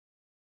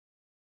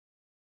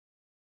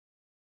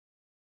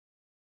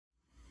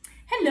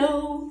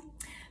Hello,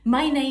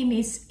 my name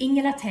is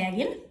Ingela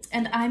Tägil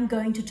and I'm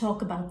going to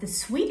talk about the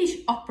Swedish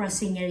opera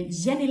singer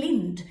Jenny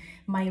Lind,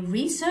 my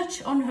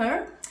research on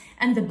her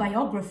and the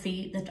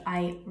biography that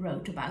I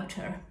wrote about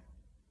her.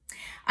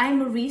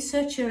 I'm a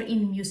researcher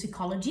in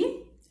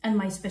musicology and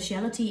my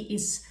specialty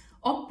is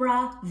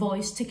opera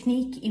voice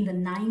technique in the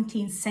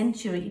 19th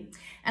century,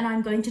 and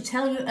I'm going to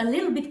tell you a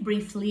little bit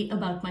briefly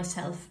about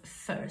myself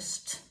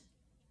first.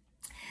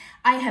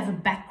 I have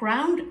a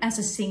background as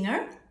a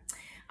singer.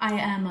 I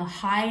am a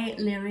high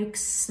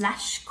lyrics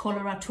 /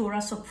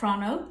 coloratura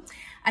soprano.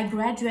 I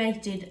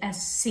graduated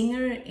as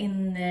singer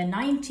in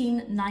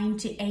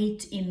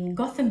 1998 in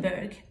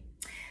Gothenburg.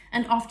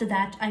 And after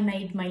that, I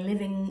made my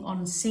living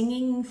on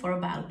singing for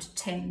about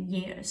 10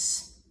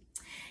 years.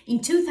 In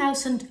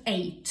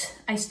 2008,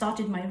 I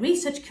started my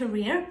research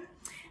career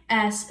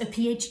as a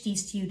PhD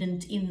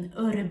student in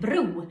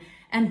Örebro,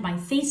 and my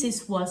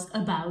thesis was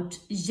about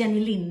Jenny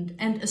Lind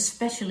and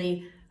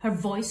especially her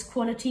voice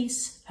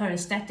qualities, her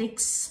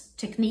aesthetics,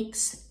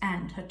 techniques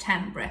and her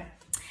timbre.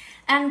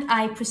 And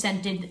I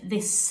presented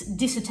this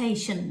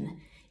dissertation,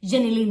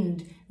 Jenny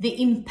Lind,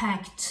 the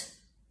impact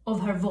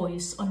of her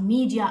voice on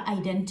media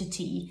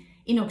identity,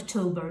 in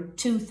October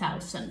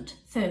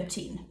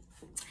 2013.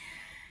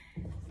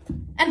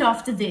 And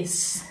after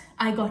this,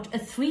 I got a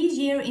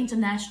 3-year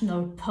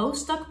international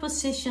postdoc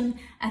position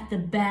at the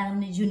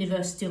Bern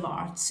University of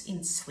Arts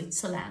in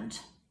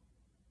Switzerland.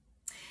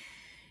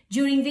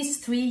 During these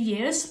 3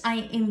 years,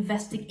 I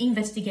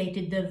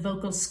investigated the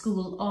vocal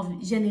school of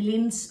Jenny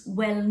Lind's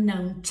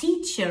well-known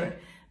teacher,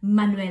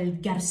 Manuel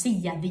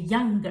Garcia the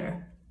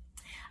Younger.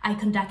 I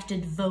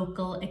conducted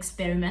vocal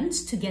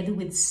experiments together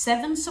with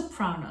 7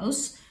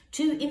 sopranos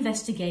to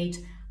investigate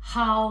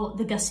how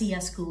the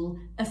Garcia school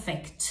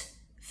affects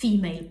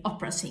female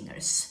opera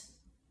singers.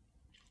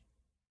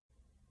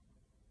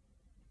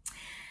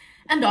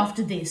 And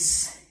after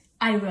this,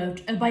 I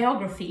wrote a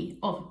biography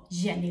of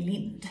Jenny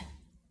Lind.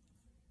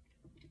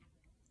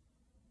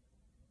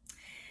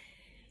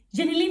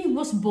 Jenny Lind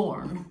was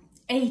born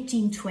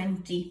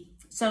 1820,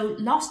 so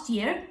last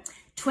year,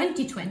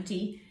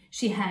 2020,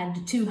 she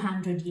had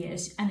 200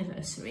 years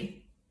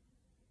anniversary.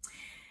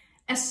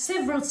 As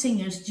several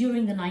singers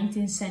during the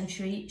 19th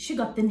century, she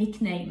got the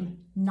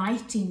nickname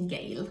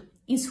Nightingale,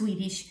 in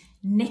Swedish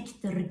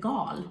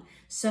Näktergal,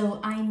 so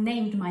I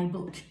named my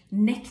book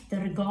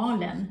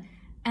Näktergalen,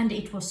 and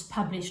it was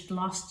published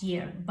last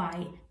year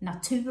by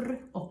Natur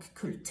och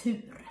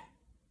Kultur.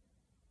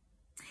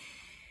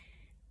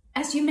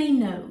 As you may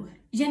know,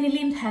 Jenny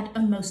Lind had a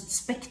most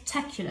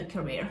spectacular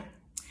career.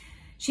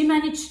 She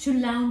managed to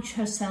launch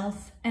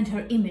herself and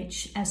her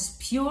image as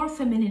pure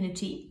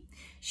femininity.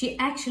 She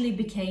actually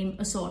became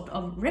a sort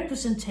of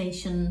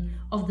representation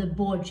of the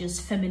Borgias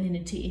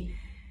femininity.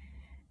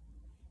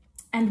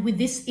 And with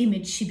this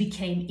image, she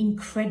became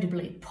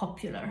incredibly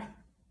popular.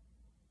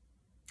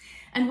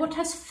 And what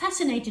has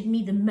fascinated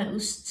me the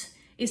most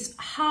is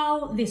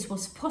how this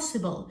was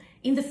possible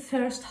in the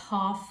first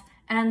half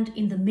and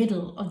in the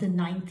middle of the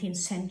 19th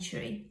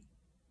century.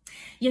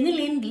 Jenny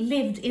Lind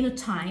lived in a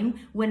time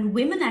when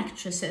women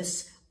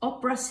actresses,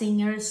 opera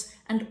singers,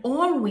 and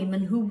all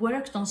women who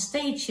worked on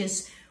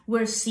stages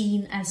were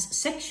seen as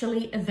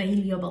sexually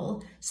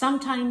available,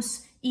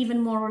 sometimes even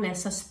more or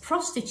less as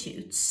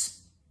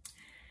prostitutes.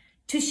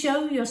 To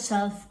show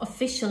yourself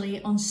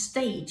officially on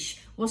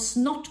stage was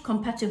not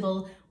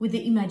compatible with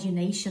the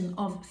imagination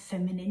of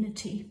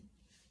femininity.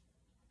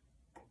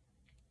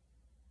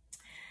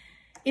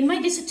 In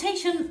my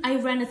dissertation, I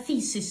ran a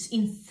thesis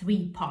in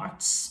 3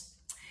 parts.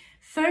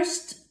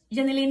 First,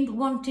 Jenny Lind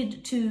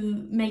wanted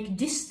to make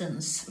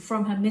distance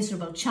from her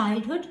miserable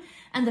childhood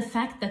and the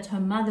fact that her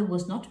mother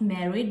was not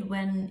married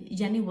when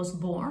Jenny was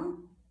born.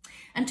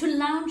 And to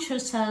launch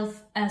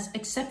herself as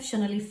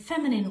exceptionally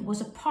feminine was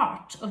a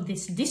part of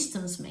this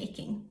distance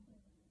making.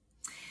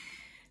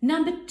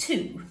 Number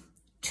 2,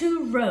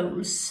 2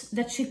 roles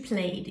that she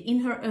played in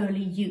her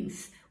early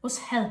youth was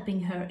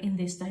helping her in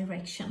this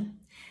direction.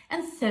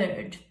 And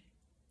third,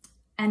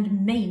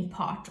 and main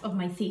part of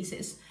my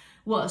thesis,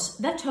 was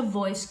that her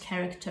voice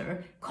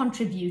character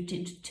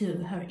contributed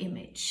to her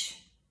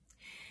image.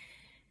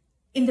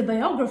 In the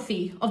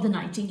biography of the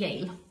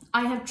Nightingale,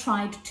 I have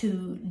tried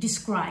to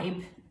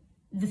describe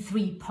the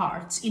 3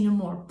 parts in a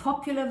more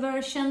popular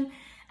version,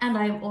 and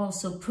I've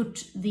also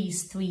put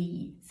these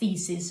 3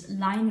 theses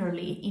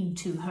linearly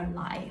into her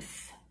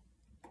life.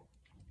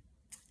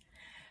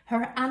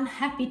 Her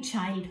unhappy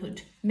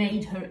childhood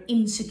made her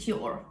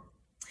insecure.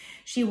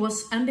 She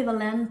was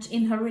ambivalent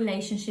in her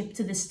relationship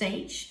to the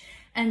stage,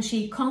 and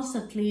she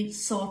constantly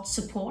sought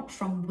support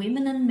from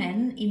women and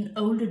men in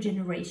older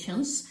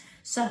generations,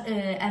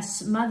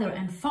 as mother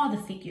and father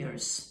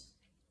figures.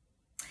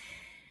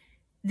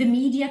 The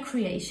media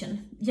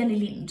creation, Jenny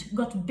Lind,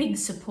 got big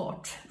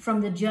support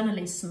from the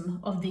journalism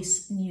of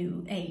this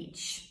new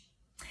age.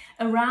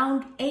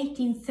 Around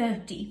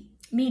 1830,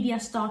 media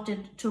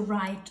started to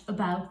write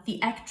about the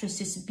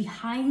actresses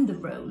behind the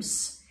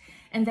roles,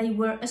 and they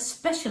were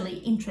especially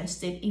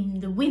interested in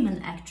the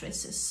women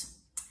actresses.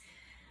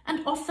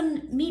 and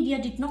often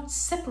media did not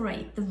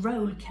separate the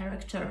role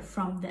character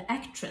from the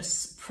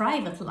actress'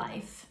 private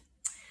life.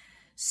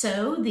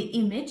 So the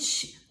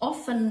image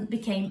often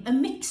became a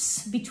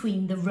mix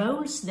between the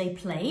roles they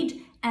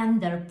played and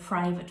their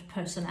private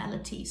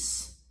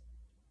personalities.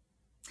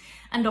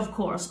 And of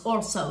course,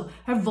 also,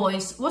 her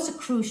voice was a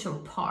crucial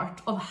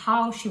part of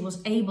how she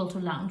was able to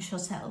launch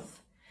herself.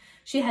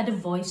 She had a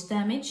voice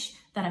damage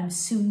that I'm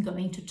soon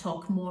going to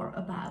talk more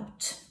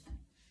about.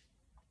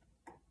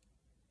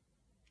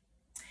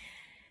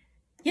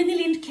 Jenny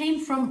Lind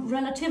came from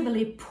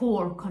relatively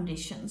poor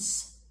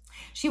conditions.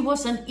 She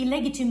was an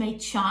illegitimate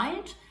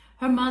child.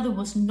 Her mother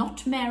was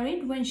not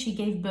married when she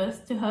gave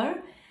birth to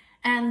her,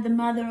 and the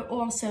mother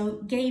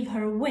also gave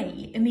her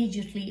away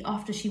immediately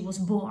after she was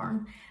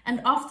born.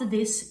 And after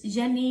this,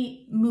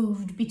 Jenny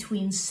moved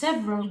between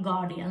several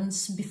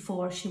guardians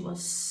before she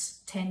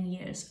was 10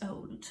 years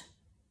old.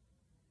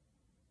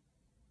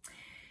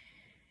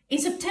 In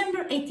September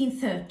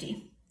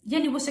 1830,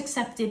 Jenny was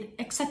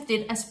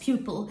accepted as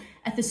pupil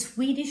at the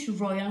Swedish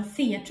Royal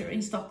Theatre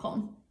in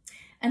Stockholm.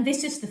 And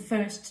this is the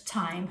first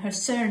time her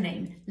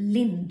surname,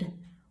 Lind,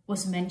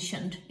 was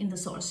mentioned in the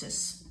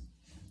sources.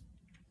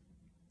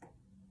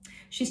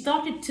 She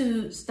started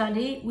to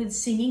study with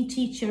singing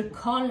teacher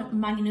Carl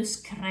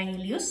Magnus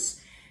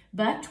Kraelius,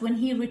 but when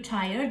he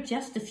retired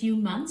just a few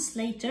months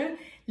later,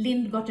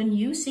 Lind got a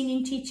new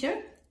singing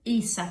teacher,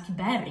 Isak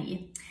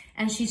Berg,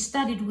 and she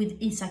studied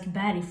with Isak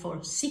Berg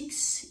for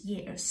 6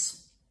 years.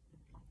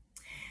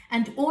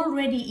 And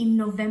already in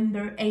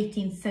November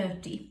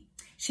 1830,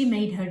 she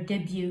made her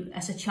debut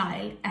as a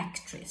child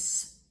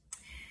actress.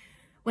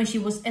 When she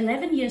was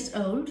 11 years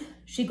old,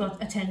 she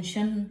got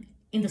attention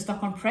in the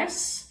Stockholm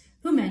press,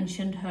 who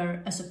mentioned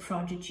her as a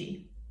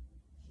prodigy.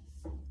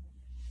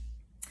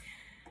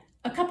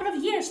 A couple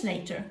of years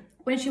later,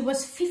 when she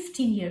was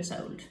 15 years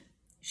old,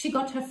 she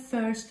got her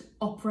first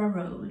opera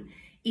role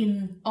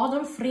in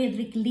Adolf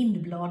Fredrik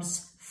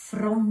Lindblad's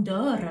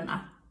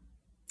Frondörerna.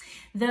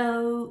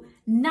 Though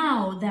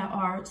now there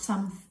are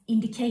some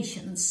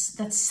indications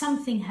that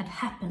something had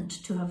happened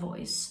to her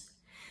voice,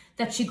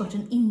 that she got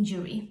an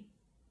injury.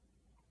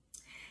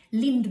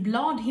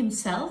 Lindblad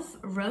himself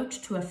wrote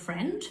to a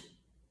friend,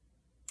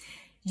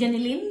 Jenny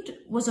Lind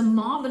was a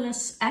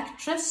marvelous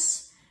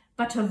actress,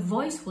 but her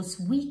voice was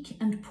weak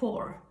and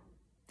poor.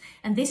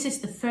 And this is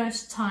the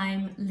first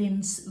time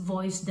Lind's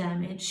voice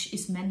damage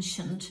is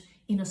mentioned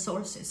in the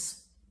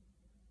sources.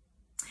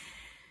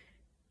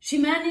 She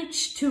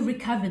managed to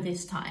recover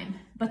this time,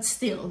 but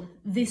still,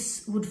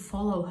 this would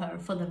follow her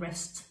for the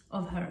rest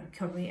of her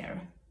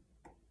career.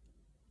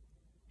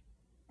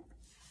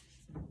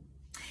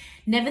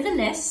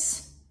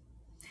 Nevertheless,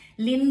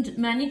 Lind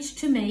managed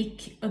to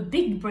make a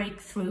big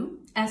breakthrough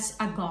as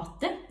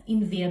Agathe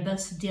in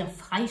Weber's Der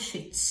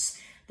Freischütz,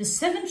 the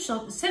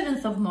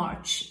 7th of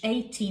March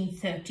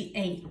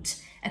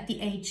 1838, at the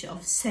age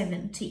of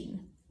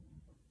 17.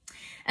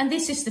 And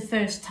this is the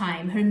first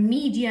time her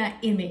media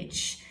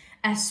image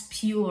as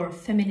pure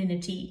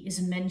femininity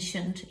is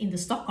mentioned in the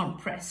Stockholm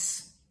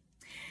press.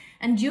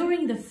 And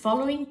during the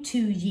following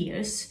 2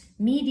 years,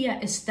 media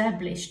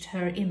established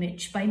her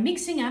image by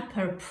mixing up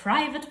her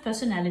private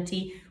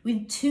personality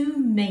with 2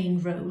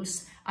 main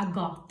roles,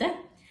 Agathe,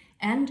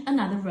 and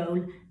another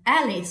role,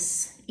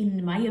 Alice,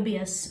 in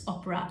Meyerbeer's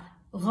opera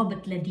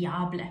Robert le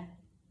Diable.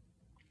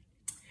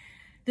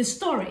 The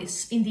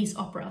stories in these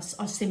operas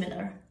are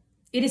similar.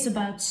 It is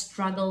about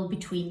struggle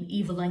between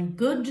evil and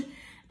good,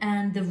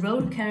 and the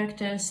role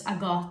characters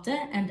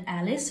Agathe and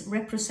Alice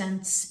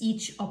represents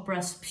each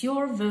opera's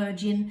pure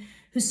virgin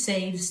who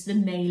saves the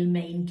male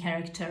main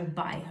character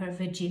by her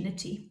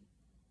virginity.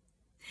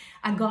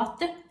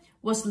 Agathe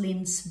was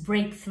Lind's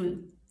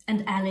breakthrough,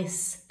 and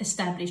Alice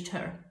established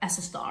her as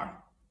a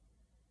star.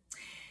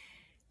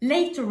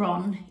 Later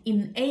on,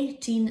 in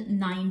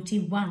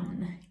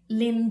 1891,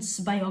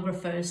 Lind's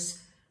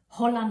biographers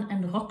Holland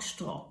and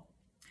Rockstraw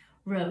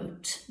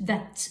wrote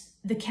that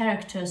the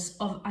characters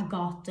of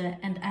Agathe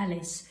and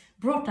Alice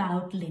brought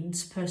out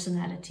Lind's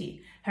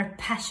personality, her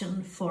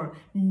passion for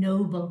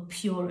noble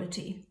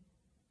purity.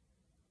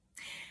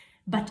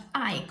 But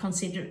I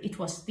consider it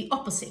was the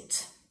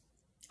opposite.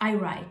 I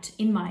write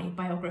in my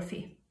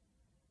biography.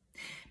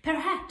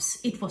 Perhaps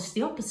it was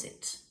the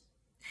opposite,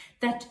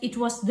 that it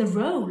was the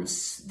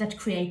roles that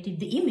created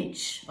the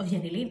image of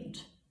Jenny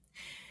Lind,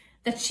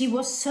 that she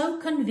was so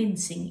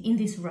convincing in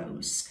these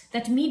roles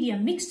that media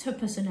mixed her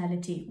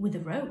personality with the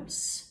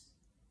roles.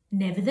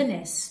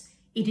 Nevertheless,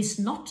 it is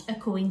not a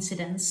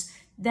coincidence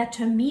that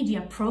her media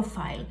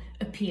profile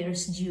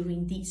appears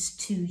during these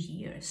 2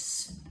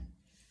 years.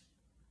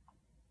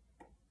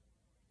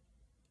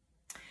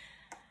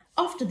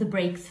 After the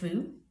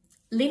breakthrough,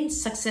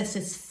 Lind's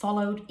successes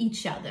followed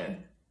each other,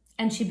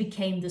 and she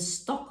became the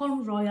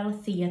Stockholm Royal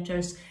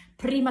Theatre's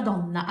prima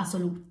donna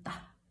assoluta.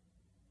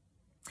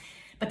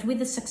 But with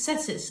the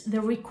successes, the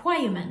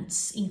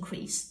requirements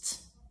increased,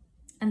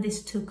 and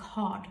this took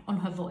hard on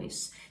her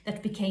voice,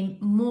 that became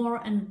more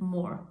and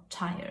more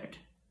tired.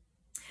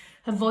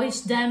 Her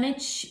voice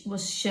damage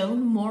was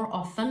shown more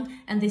often,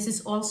 and this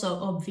is also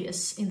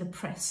obvious in the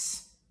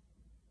press.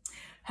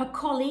 her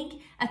colleague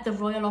at the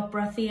Royal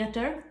Opera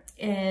Theatre,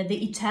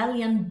 the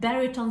Italian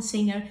baritone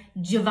singer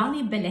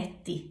Giovanni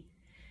Belletti,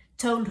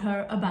 told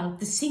her about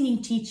the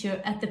singing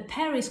teacher at the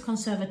Paris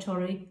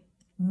Conservatory,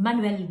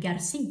 Manuel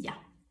Garcia.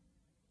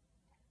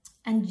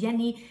 And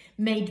Jenny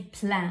made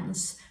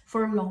plans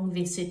for a long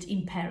visit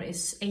in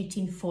Paris,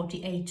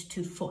 1848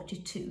 to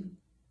 42.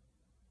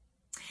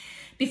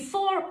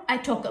 Before I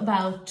talk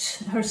about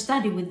her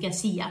study with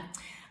Garcia,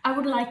 I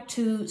would like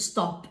to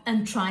stop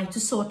and try to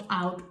sort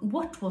out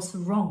what was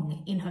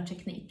wrong in her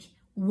technique.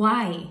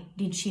 Why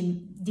did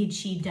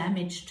she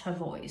damage her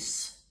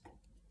voice?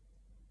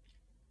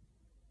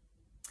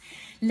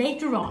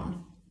 Later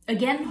on,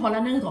 again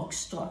Holland and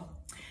Rockstraw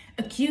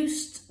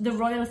accused the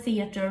Royal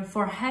Theatre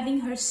for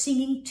having her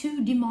singing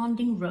too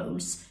demanding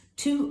roles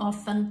too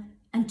often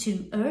and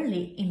too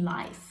early in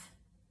life.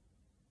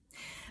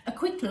 A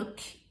quick look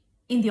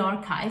in the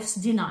archives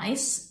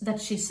denies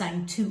that she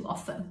sang too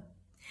often.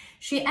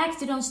 She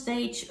acted on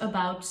stage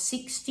about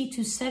 60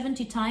 to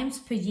 70 times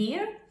per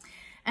year,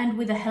 and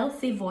with a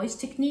healthy voice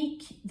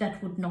technique,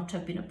 that would not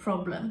have been a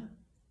problem.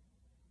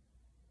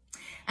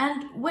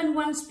 And when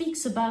one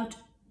speaks about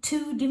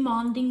too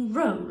demanding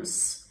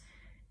roles,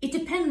 it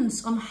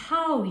depends on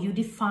how you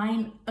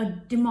define a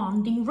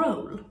demanding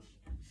role.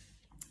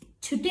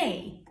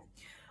 Today,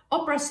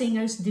 opera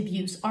singers'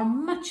 debuts are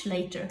much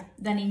later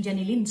than in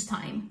Jenny Lind's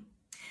time,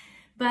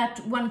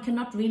 but one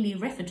cannot really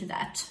refer to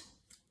that.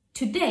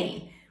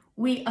 Today,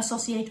 we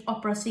associate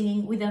opera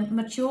singing with a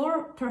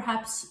mature,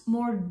 perhaps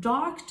more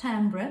dark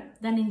timbre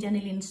than in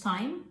Jenny Lind's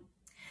time.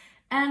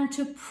 And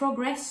to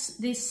progress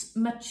this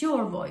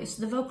mature voice,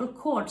 the vocal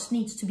cords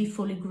needs to be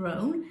fully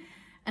grown,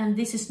 and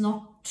this is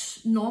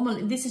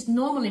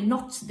normally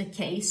not the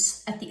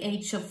case at the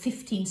age of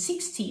 15,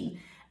 16,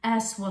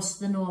 as was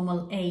the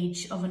normal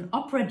age of an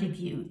opera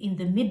debut in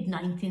the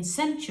mid-19th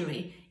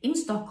century in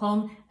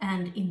Stockholm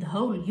and in the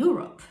whole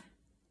Europe.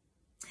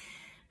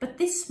 But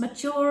this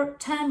mature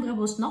timbre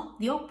was not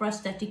the opera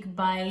aesthetic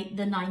by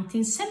the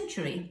 19th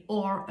century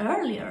or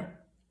earlier.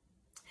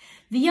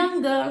 The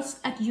young girls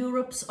at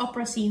Europe's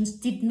opera scenes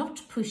did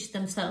not push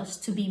themselves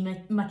to be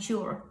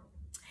mature.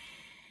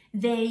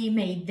 They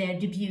made their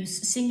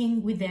debuts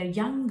singing with their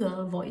young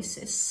girl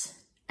voices,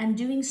 and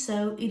doing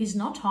so it is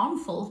not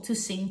harmful to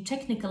sing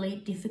technically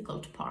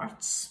difficult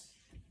parts.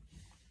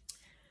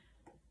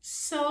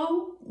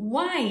 So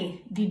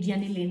why did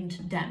Jenny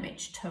Lind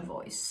damage her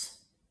voice?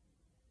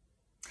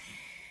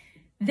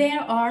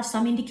 There are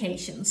some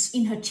indications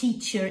in her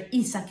teacher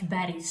Isak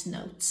Berg's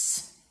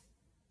notes.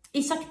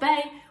 Isak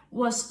Berg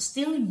was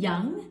still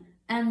young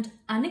and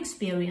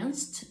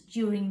unexperienced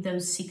during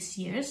those 6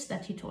 years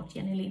that he taught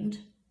Jenny Lind.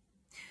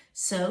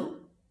 So,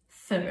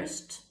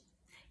 first,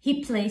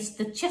 he placed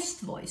the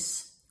chest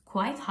voice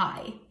quite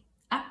high,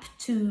 up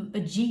to a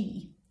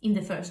G in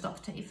the first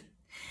octave.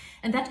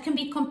 And that can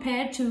be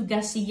compared to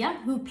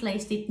Garcia, who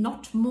placed it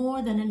not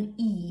more than an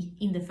E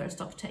in the first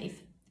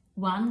octave,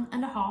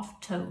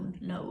 1.5 tone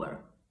lower.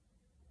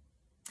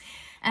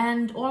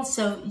 And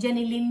also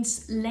Jenny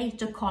Lind's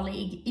later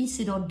colleague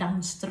Isidor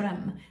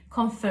Danström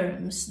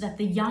confirms that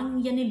the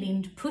young Jenny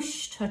Lind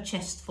pushed her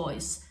chest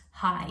voice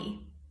high.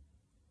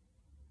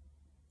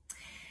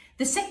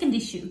 The second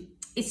issue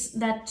is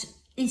that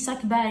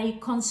Isak Berg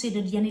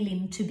considered Jenny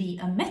Lind to be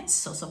a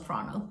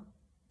mezzo-soprano.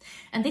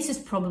 And this is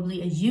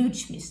probably a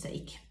huge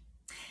mistake.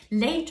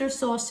 Later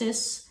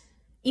sources,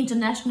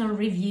 international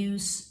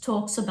reviews,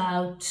 talks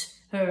about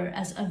her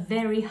as a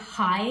very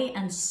high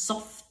and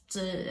soft,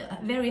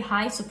 very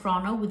high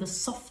soprano with a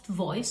soft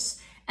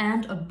voice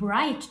and a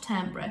bright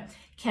timbre,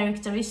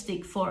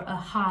 characteristic for a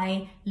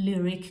high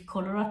lyric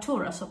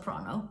coloratura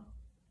soprano.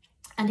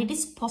 And it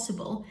is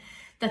possible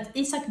that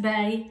Isak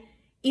Berg,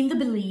 in the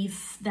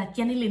belief that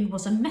Jenny Lind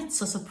was a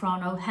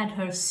mezzo-soprano, had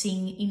her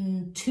sing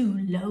in too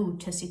low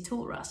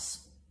tessituras.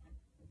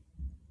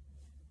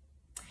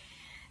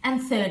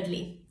 And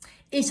thirdly,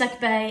 Isak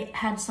Berg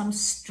had some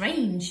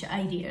strange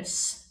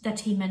ideas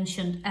that he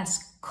mentioned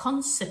as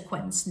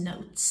consequence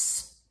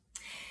notes.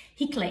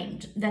 He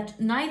claimed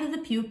that neither the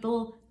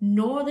pupil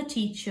nor the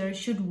teacher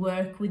should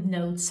work with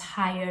notes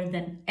higher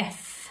than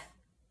F,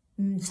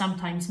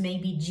 sometimes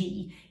maybe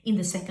G, in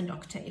the second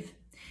octave.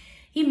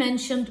 He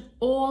mentioned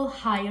all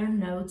higher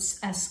notes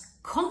as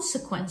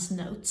consequence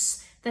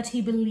notes that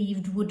he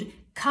believed would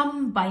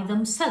come by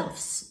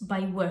themselves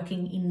by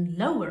working in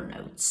lower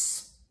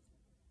notes.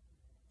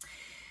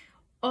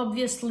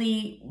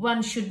 Obviously,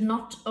 one should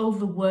not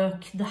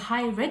overwork the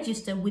high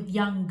register with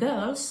young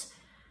girls,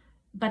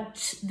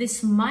 but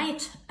this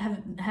might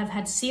have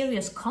had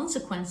serious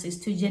consequences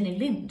to Jenny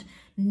Lind,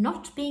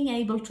 not being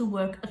able to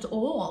work at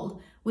all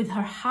with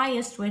her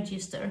highest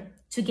register,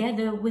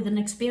 together with an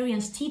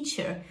experienced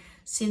teacher,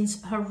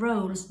 since her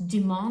roles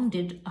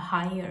demanded a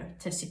higher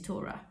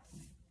tessitura.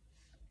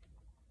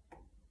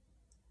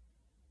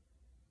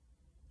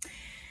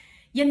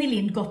 Jenny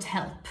Lind got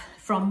help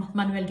from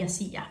Manuel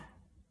Garcia.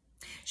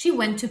 She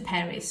went to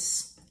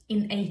Paris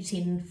in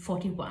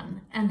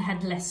 1841 and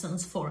had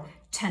lessons for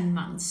 10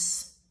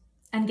 months,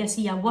 and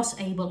Garcia was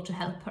able to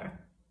help her.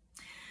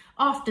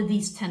 After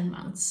these 10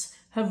 months,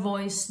 her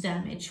voice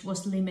damage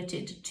was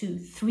limited to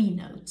 3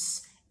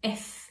 notes,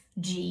 F,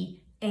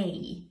 G,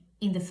 A,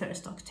 in the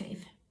first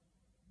octave.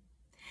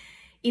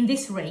 In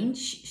this range,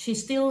 she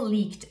still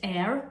leaked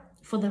air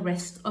for the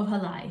rest of her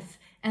life,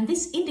 and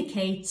this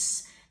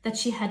indicates that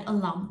she had a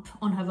lump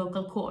on her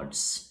vocal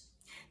cords,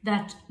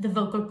 that the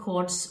vocal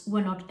cords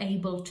were not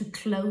able to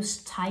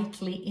close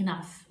tightly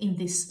enough in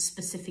this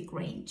specific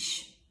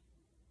range.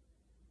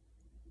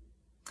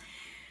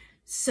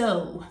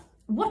 So,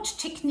 what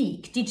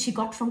technique did she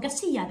got from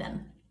Garcia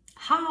then?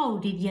 How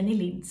did Jenny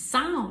Lind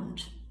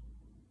sound?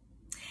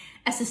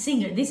 As a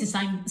singer, this is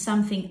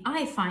something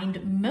I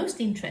find most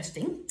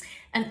interesting,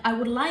 and I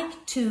would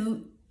like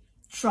to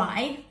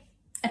try,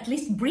 at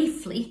least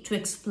briefly, to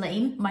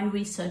explain my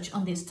research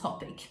on this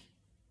topic.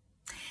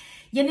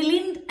 Jenny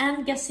Lind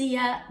and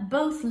Garcia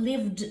both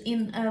lived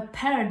in a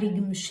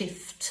paradigm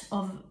shift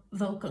of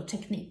vocal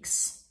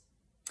techniques.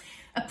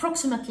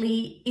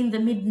 Approximately in the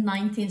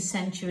mid-19th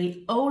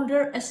century,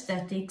 older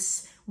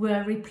aesthetics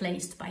were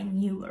replaced by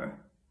newer.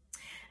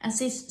 And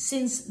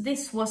since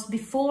this was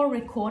before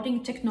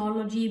recording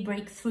technology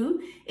breakthrough,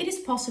 it is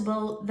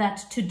possible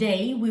that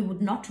today we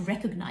would not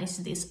recognize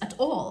this at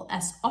all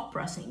as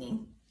opera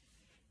singing.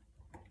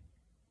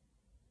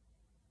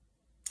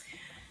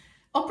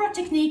 Opera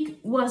technique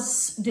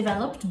was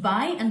developed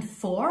by and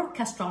for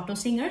castrato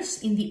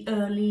singers in the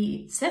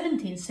early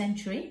 17th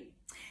century.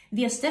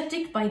 The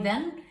aesthetic by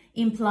then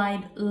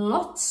implied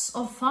lots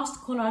of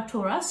fast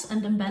coloraturas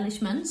and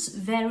embellishments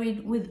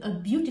varied with a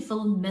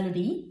beautiful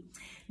melody,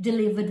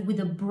 delivered with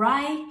a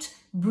bright,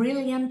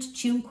 brilliant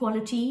tune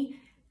quality,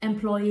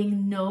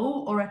 employing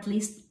no or at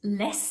least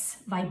less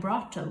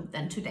vibrato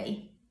than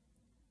today.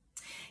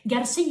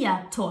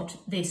 Garcia taught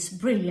this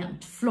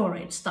brilliant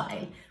florid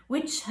style,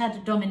 which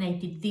had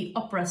dominated the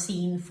opera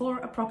scene for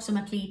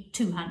approximately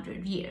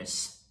 200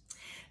 years.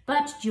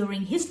 But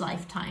during his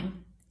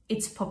lifetime,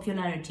 its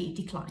popularity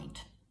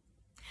declined.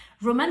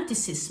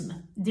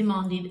 Romanticism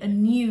demanded a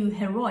new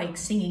heroic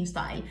singing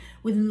style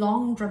with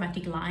long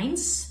dramatic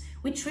lines,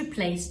 which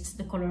replaced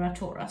the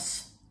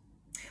coloraturas.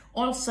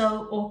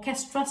 Also,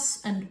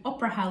 orchestras and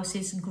opera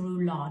houses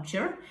grew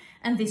larger,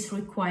 and this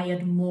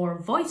required more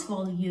voice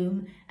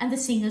volume, and the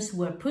singers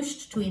were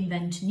pushed to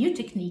invent new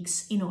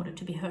techniques in order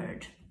to be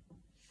heard.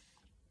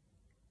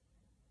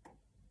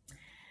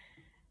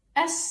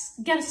 As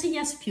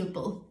Garcia's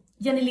pupil,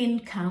 Jenny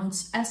Lind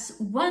counts as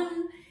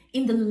one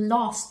in the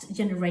last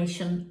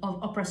generation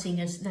of opera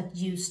singers that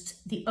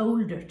used the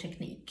older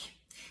technique,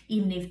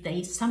 even if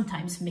they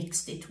sometimes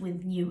mixed it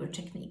with newer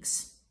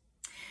techniques.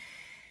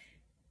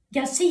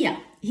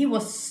 Garcia, he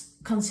was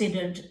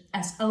considered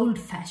as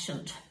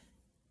old-fashioned.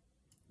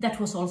 That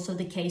was also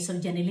the case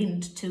of Jenny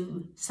Lind,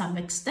 to some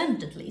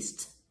extent at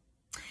least.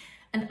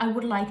 And I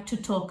would like to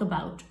talk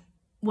about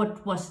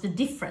what was the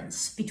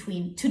difference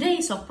between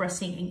today's opera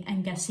singing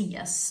and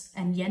Garcia's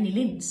and Jenny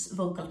Lind's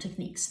vocal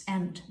techniques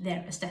and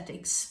their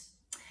aesthetics.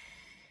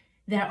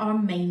 There are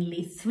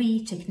mainly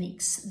 3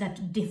 techniques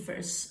that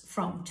differs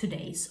from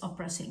today's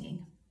opera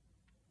singing.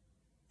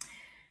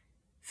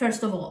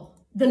 First of all,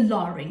 the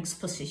larynx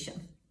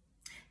position.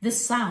 The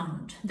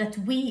sound that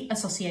we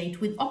associate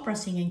with opera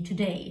singing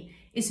today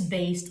is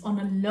based on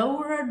a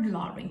lowered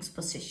larynx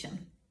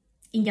position.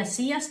 In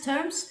Garcia's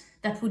terms,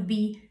 that would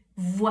be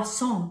voix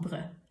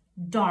sombre,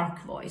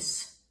 dark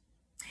voice.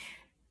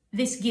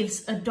 This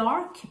gives a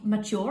dark,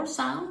 mature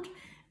sound,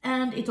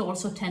 and it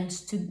also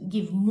tends to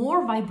give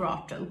more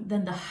vibrato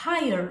than the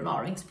higher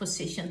larynx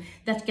position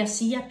that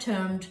Garcia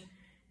termed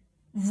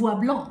voix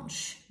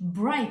blanche,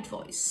 bright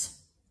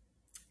voice.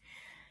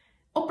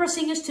 Opera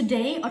singers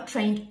today are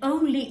trained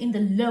only in the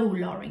low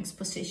larynx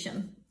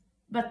position,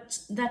 but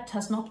that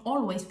has not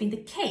always been the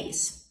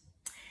case.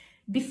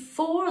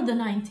 Before the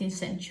 19th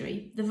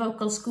century, the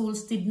vocal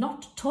schools did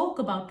not talk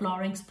about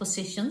larynx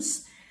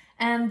positions,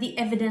 and the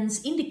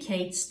evidence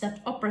indicates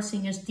that opera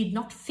singers did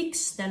not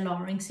fix their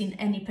larynx in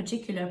any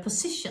particular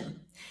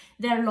position.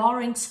 Their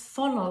larynx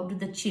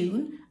followed the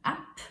tune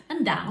up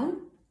and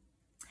down.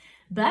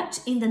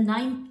 But in the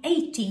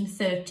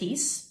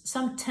 1830s,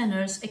 some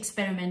tenors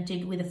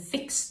experimented with a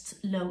fixed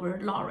lower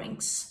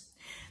larynx.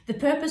 The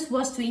purpose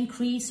was to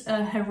increase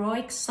a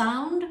heroic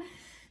sound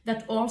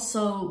that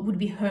also would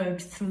be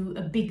heard through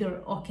a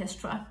bigger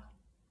orchestra.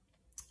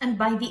 And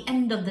by the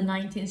end of the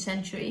 19th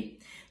century,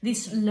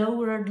 this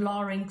lowered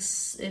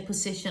larynx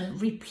position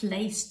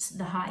replaced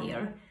the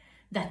higher,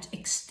 that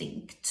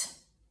extinct.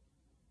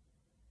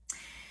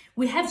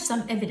 We have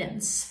some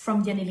evidence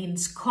from Jenny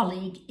Lind's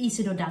colleague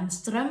Isidor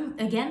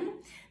Danström again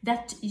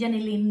that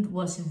Jenny Lind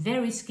was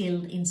very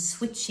skilled in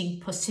switching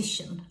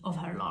position of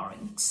her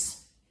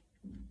larynx.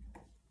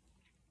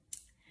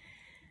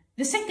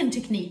 The second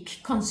technique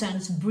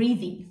concerns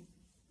breathing.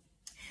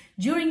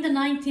 During the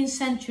 19th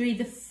century,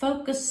 the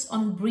focus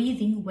on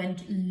breathing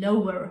went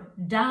lower,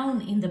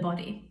 down in the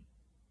body.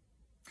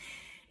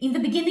 In the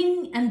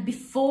beginning and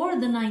before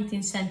the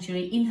 19th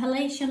century,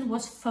 inhalation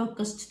was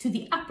focused to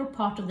the upper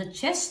part of the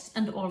chest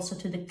and also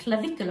to the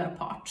clavicular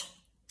part.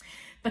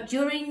 But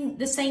during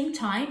the same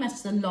time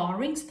as the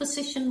larynx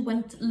position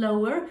went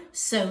lower,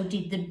 so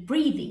did the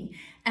breathing,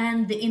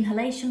 and the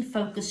inhalation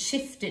focus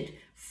shifted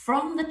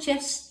from the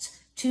chest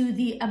to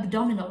the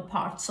abdominal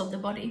parts of the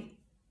body.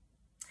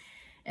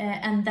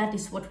 And that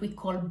is what we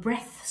call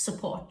breath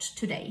support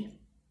today.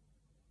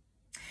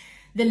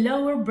 The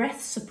lower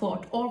breath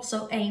support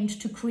also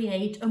aimed to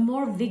create a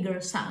more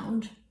vigorous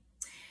sound.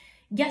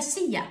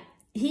 Garcia,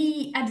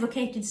 he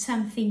advocated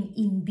something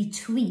in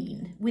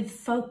between, with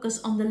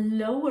focus on the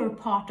lower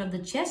part of the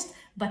chest,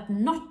 but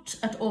not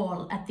at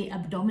all at the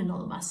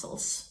abdominal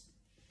muscles.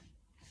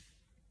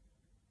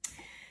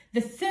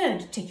 The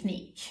third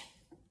technique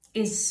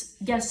is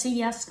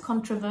Garcia's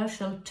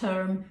controversial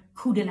term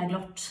coup de la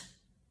glotte.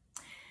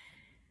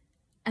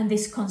 And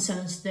this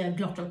concerns the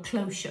glottal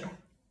closure.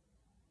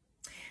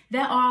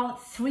 There are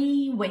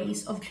 3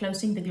 ways of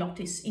closing the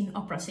glottis in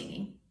opera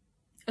singing: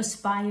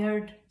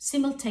 aspired,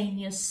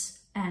 simultaneous,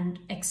 and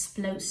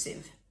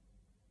explosive.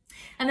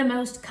 And the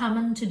most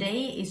common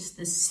today is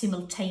the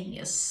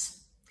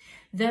simultaneous,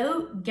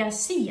 though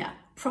Garcia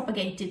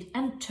propagated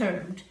and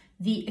termed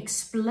the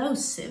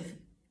explosive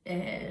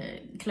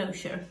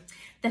closure.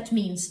 That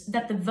means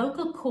that the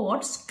vocal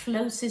cords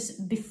closes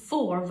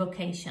before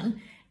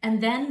vocation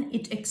and then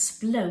it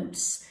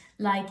explodes,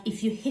 like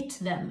if you hit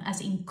them, as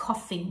in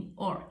coughing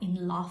or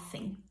in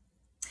laughing.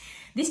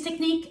 This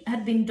technique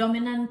had been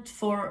dominant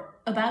for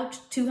about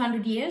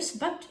 200 years,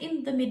 but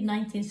in the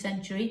mid-19th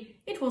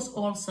century it was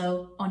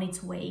also on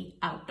its way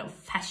out of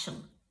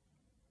fashion.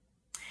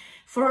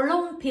 For a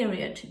long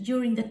period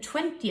during the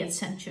 20th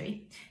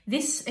century,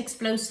 this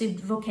explosive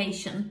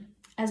vocation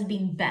has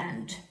been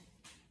banned.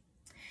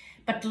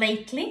 But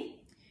lately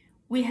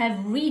we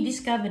have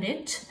rediscovered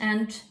it,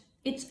 and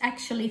it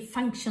actually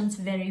functions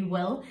very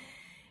well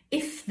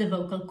if the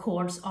vocal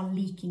cords are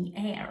leaking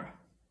air.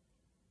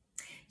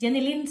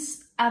 Jenny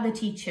Lind's other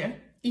teacher,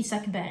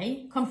 Isak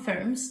Berg,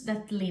 confirms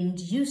that Lind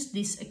used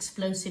this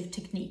explosive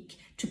technique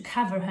to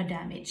cover her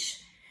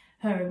damage,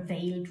 her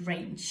veiled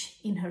range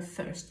in her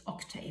first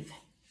octave.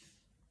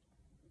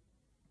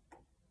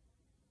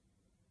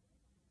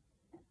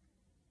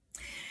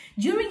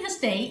 During her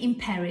stay in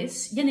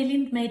Paris, Jenny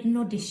Lind made an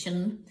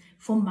audition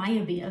for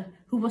Meyerbeer,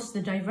 who was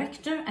the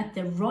director at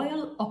the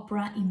Royal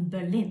Opera in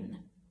Berlin.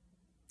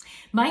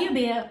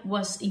 Meyerbeer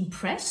was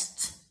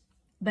impressed,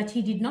 but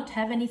he did not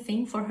have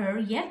anything for her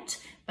yet,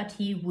 but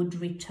he would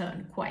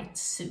return quite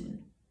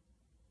soon.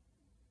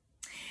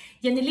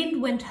 Jenny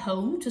Lind went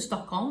home to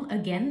Stockholm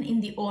again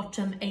in the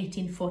autumn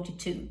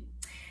 1842,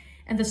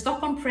 and the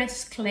Stockholm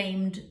press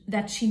claimed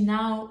that she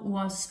now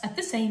was at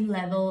the same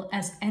level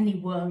as any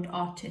world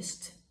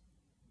artist.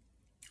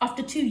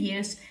 After 2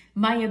 years,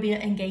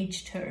 Meyerbeer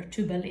engaged her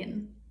to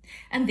Berlin,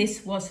 and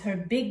this was her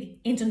big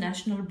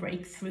international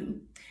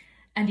breakthrough,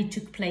 and it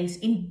took place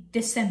in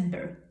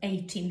December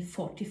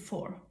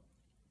 1844.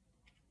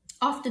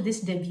 After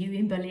this debut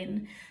in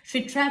Berlin,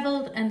 she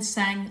travelled and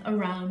sang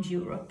around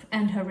Europe,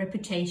 and her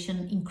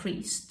reputation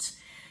increased.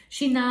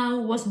 She now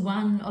was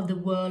one of the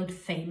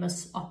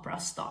world-famous opera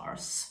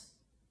stars.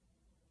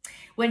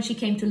 When she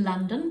came to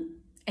London,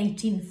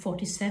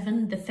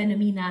 1847, the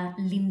phenomena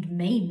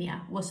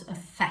Lindmania was a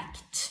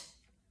fact.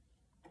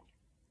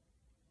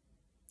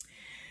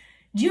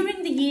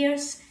 During the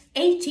years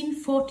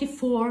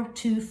 1844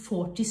 to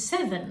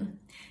 47,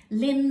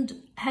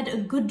 Lind had a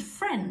good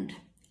friend,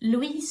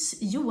 Louise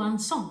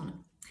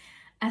Johansson,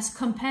 as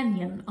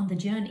companion on the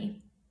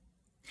journey.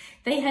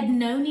 They had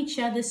known each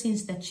other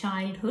since their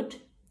childhood,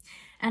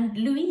 and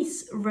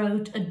Louise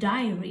wrote a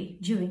diary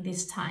during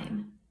this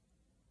time.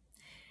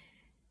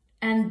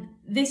 And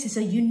this is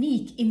a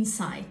unique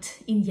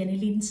insight in Jenny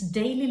Lind's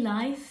daily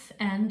life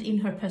and in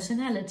her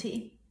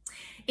personality.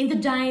 In the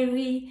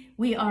diary,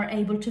 we are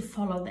able to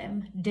follow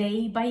them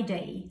day by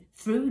day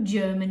through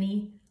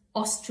Germany,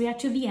 Austria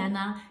to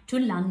Vienna, to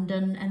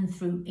London, and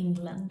through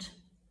England.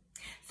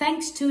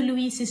 Thanks to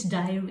Louise's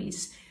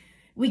diaries,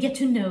 we get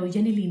to know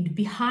Jenny Lind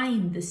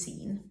behind the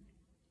scene.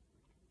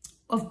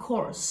 Of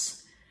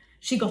course,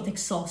 she got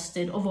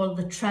exhausted of all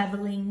the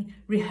traveling,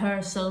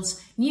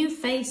 rehearsals, new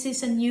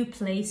faces and new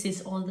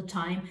places all the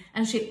time,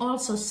 and she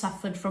also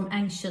suffered from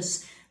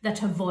anxious that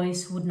her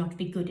voice would not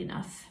be good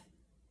enough.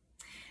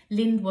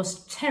 Lind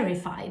was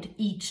terrified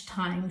each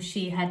time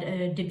she had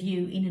a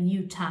debut in a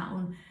new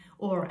town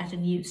or at a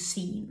new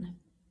scene.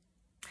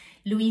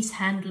 Louise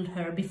handled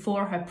her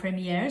before her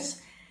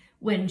premieres,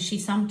 when she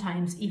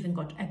sometimes even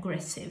got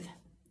aggressive.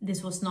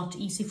 This was not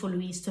easy for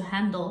Louise to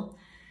handle,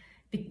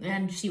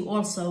 and she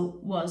also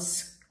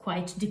was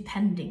quite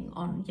depending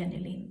on Jenny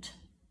Lind.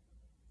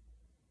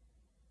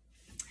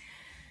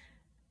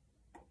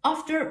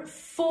 After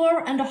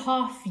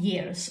 4.5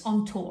 years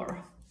on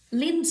tour,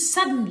 Lind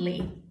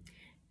suddenly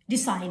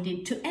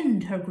decided to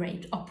end her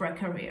great opera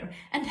career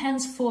and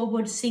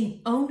henceforward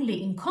sing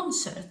only in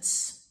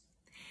concerts.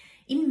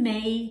 In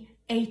May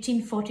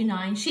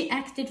 1849, she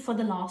acted for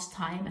the last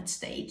time at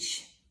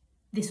stage.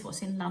 This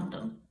was in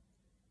London.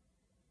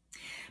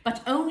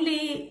 But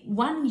only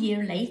 1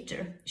 year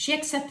later, she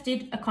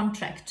accepted a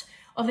contract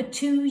of a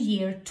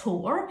 2-year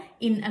tour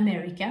in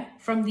America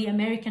from the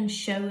American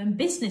show and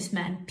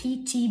businessman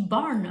P.T.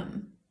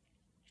 Barnum.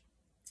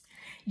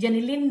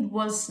 Jenny Lind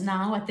was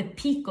now at the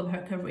peak of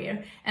her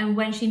career, and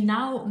when she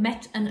now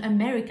met an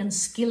American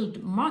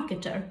skilled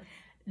marketer,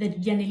 the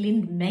Jenny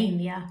Lind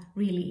mania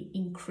really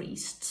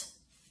increased.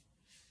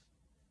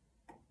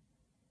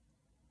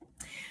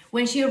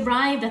 When she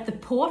arrived at the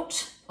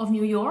port of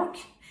New York,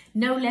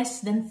 no less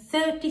than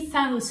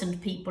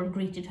 30,000 people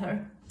greeted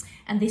her,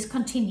 and this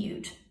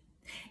continued.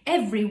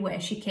 Everywhere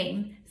she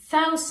came,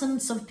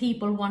 thousands of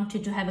people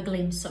wanted to have a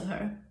glimpse of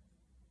her.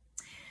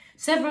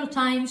 Several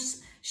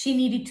times she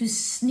needed to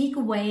sneak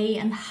away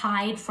and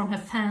hide from her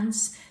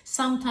fans.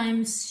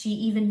 Sometimes she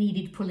even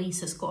needed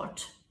police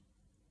escort.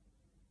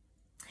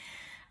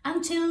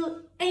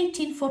 Until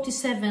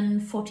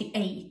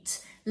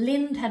 1847-48,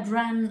 Lind had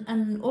run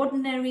an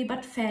ordinary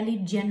but fairly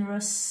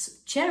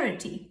generous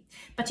charity.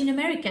 But in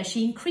America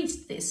she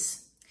increased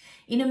this.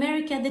 In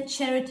America the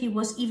charity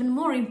was even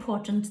more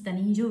important than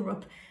in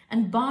Europe,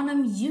 and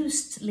Barnum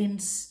used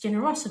Lind's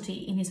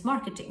generosity in his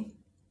marketing.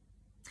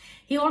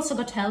 He also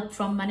got help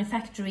from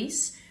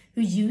manufacturers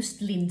who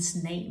used Lind's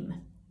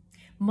name.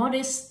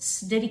 Modists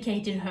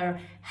dedicated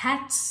her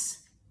hats,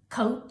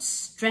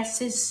 coats,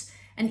 dresses,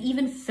 and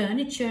even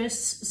furniture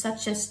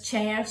such as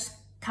chairs,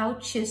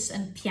 couches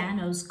and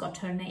pianos got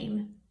her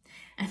name.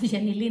 And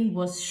Jenny Lind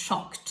was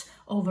shocked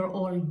over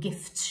all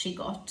gifts she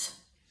got.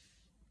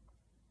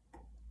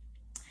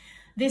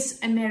 This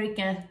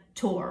America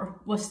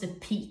tour was the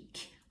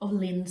peak of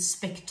Lind's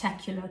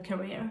spectacular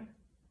career.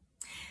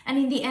 And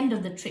in the end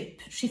of the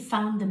trip, she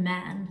found the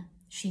man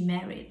she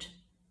married,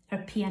 her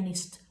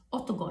pianist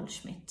Otto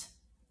Goldschmidt.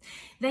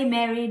 They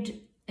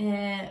married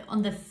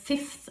on the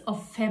 5th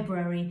of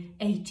February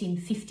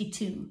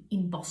 1852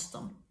 in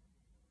Boston.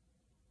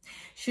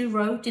 She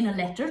wrote in a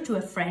letter to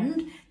a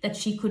friend that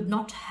she could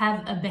not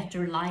have a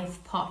better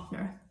life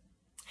partner.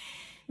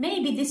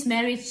 Maybe this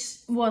marriage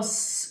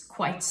was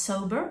quite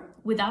sober,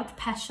 without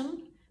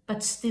passion,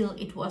 but still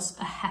it was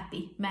a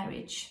happy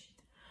marriage.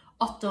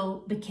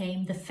 Otto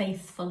became the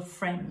faithful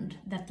friend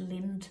that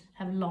Lind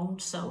had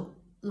longed so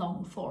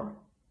long for.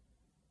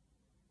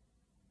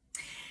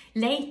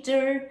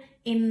 Later,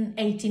 in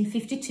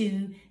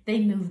 1852,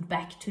 they moved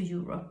back to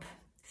Europe,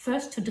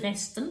 first to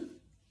Dresden,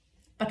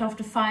 but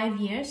after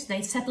 5 years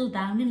they settled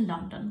down in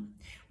London,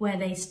 where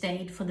they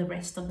stayed for the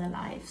rest of their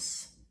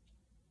lives.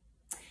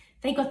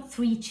 They got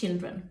 3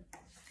 children,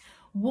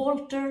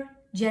 Walter,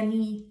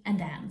 Jenny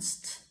and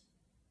Ernst.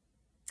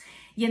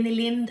 Jenny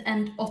Lind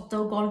and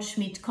Otto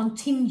Goldschmidt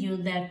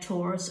continued their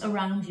tours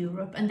around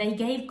Europe, and they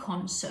gave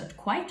concerts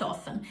quite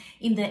often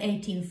in the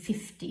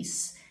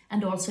 1850s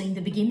and also in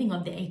the beginning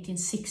of the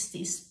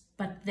 1860s,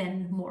 but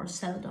then more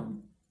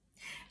seldom.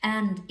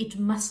 And it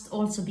must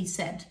also be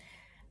said,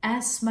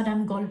 as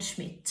Madame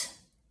Goldschmidt,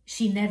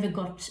 she never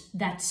got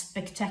that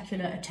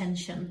spectacular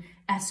attention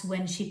as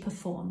when she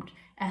performed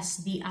as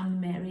the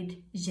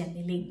unmarried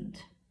Jenny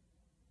Lind.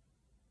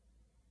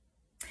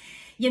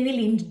 Jenny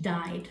Lind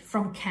died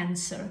from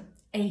cancer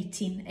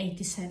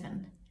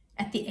 1887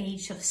 at the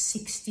age of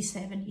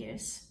 67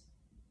 years.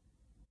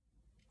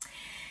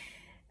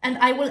 And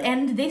I will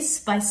end this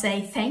by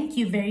saying thank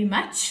you very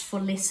much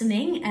for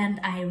listening, and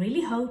I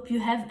really hope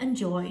you have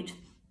enjoyed.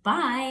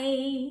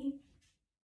 Bye!